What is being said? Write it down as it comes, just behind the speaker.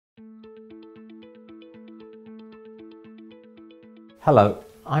Hello,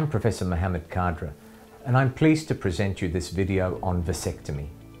 I'm Professor Mohamed Khadra, and I'm pleased to present you this video on vasectomy.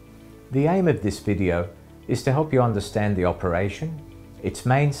 The aim of this video is to help you understand the operation, its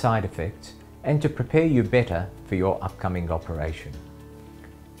main side effects, and to prepare you better for your upcoming operation.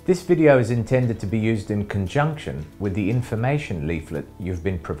 This video is intended to be used in conjunction with the information leaflet you've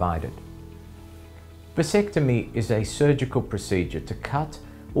been provided. Vasectomy is a surgical procedure to cut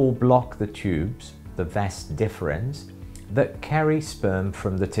or block the tubes, the vas deferens, that carry sperm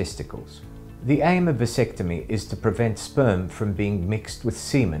from the testicles. The aim of vasectomy is to prevent sperm from being mixed with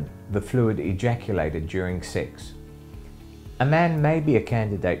semen, the fluid ejaculated during sex. A man may be a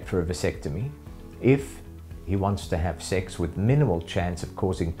candidate for a vasectomy if he wants to have sex with minimal chance of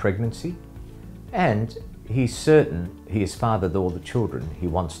causing pregnancy and he's certain he has fathered all the children he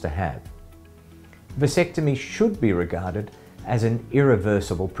wants to have. Vasectomy should be regarded as an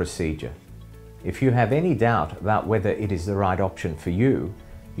irreversible procedure. If you have any doubt about whether it is the right option for you,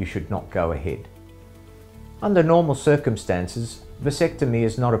 you should not go ahead. Under normal circumstances, vasectomy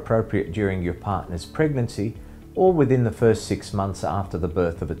is not appropriate during your partner's pregnancy or within the first 6 months after the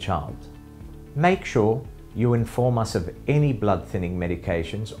birth of a child. Make sure you inform us of any blood thinning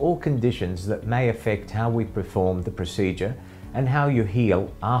medications or conditions that may affect how we perform the procedure and how you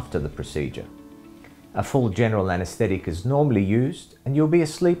heal after the procedure. A full general anesthetic is normally used and you'll be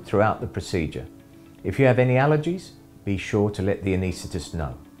asleep throughout the procedure. If you have any allergies, be sure to let the anaesthetist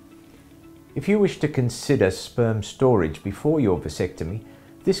know. If you wish to consider sperm storage before your vasectomy,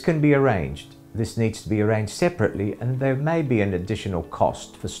 this can be arranged. This needs to be arranged separately and there may be an additional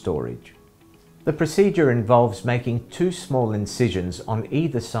cost for storage. The procedure involves making 2 small incisions on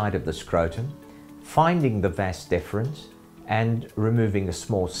either side of the scrotum, finding the vas deferens and removing a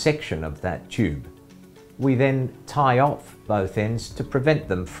small section of that tube. We then tie off both ends to prevent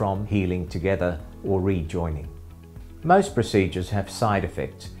them from healing together or rejoining. Most procedures have side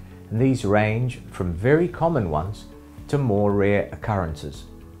effects, and these range from very common ones to more rare occurrences.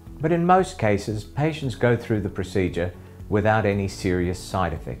 But in most cases, patients go through the procedure without any serious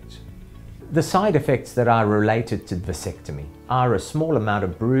side effects. The side effects that are related to vasectomy are a small amount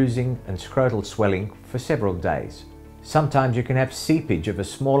of bruising and scrotal swelling for several days. Sometimes you can have seepage of a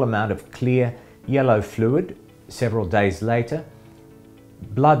small amount of clear yellow fluid several days later.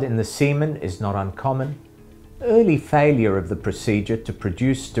 Blood in the semen is not uncommon. Early failure of the procedure to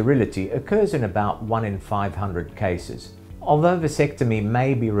produce sterility occurs in about 1 in 500 cases. Although vasectomy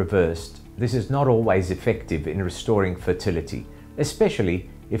may be reversed, this is not always effective in restoring fertility, especially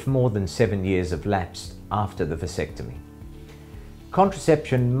if more than 7 years have lapsed after the vasectomy.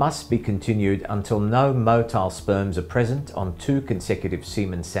 Contraception must be continued until no motile sperms are present on 2 consecutive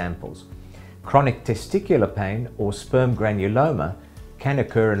semen samples. Chronic testicular pain or sperm granuloma can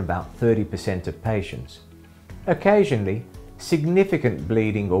occur in about 30% of patients. Occasionally, significant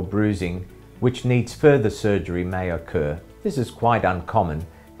bleeding or bruising which needs further surgery may occur. This is quite uncommon,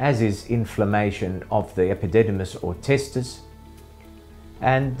 as is inflammation of the epididymis or testis.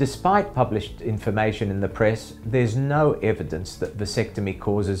 And despite published information in the press, there's no evidence that vasectomy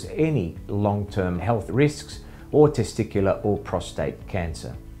causes any long-term health risks or testicular or prostate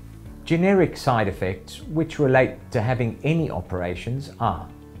cancer. Generic side effects which relate to having any operations are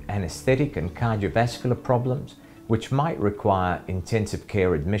anesthetic and cardiovascular problems which might require intensive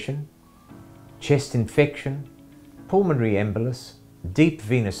care admission, chest infection, pulmonary embolus, deep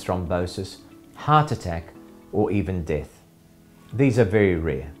venous thrombosis, heart attack, or even death. These are very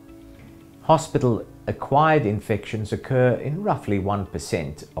rare. Hospital-acquired infections occur in roughly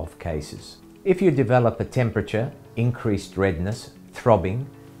 1% of cases. If you develop a temperature, increased redness, throbbing,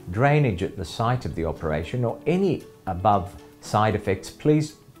 drainage at the site of the operation, or any above side effects,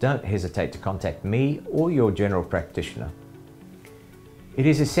 please don't hesitate to contact me or your general practitioner. It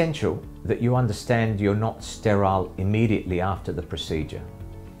is essential that you understand you're not sterile immediately after the procedure.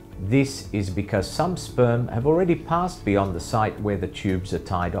 This is because some sperm have already passed beyond the site where the tubes are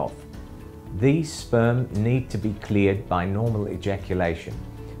tied off. These sperm need to be cleared by normal ejaculation.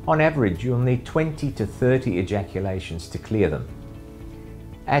 On average, you'll need 20 to 30 ejaculations to clear them.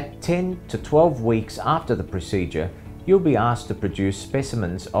 At 10 to 12 weeks after the procedure, you'll be asked to produce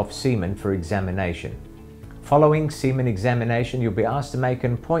specimens of semen for examination. Following semen examination, you'll be asked to make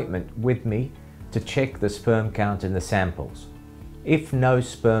an appointment with me to check the sperm count in the samples. If no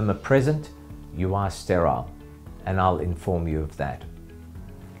sperm are present, you are sterile, and I'll inform you of that.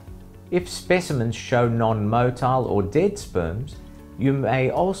 If specimens show non-motile or dead sperms, you may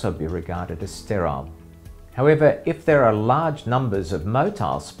also be regarded as sterile. However, if there are large numbers of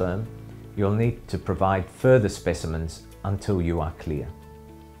motile sperm, you'll need to provide further specimens until you are clear.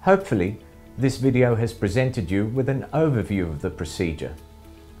 Hopefully, This video has presented you with an overview of the procedure.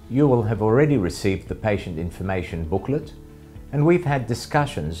 You will have already received the patient information booklet, and we've had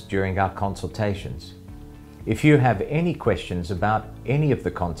discussions during our consultations. If you have any questions about any of the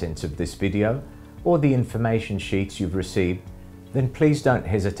contents of this video or the information sheets you've received, then please don't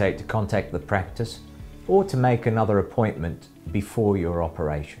hesitate to contact the practice or to make another appointment before your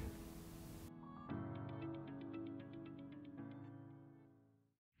operation.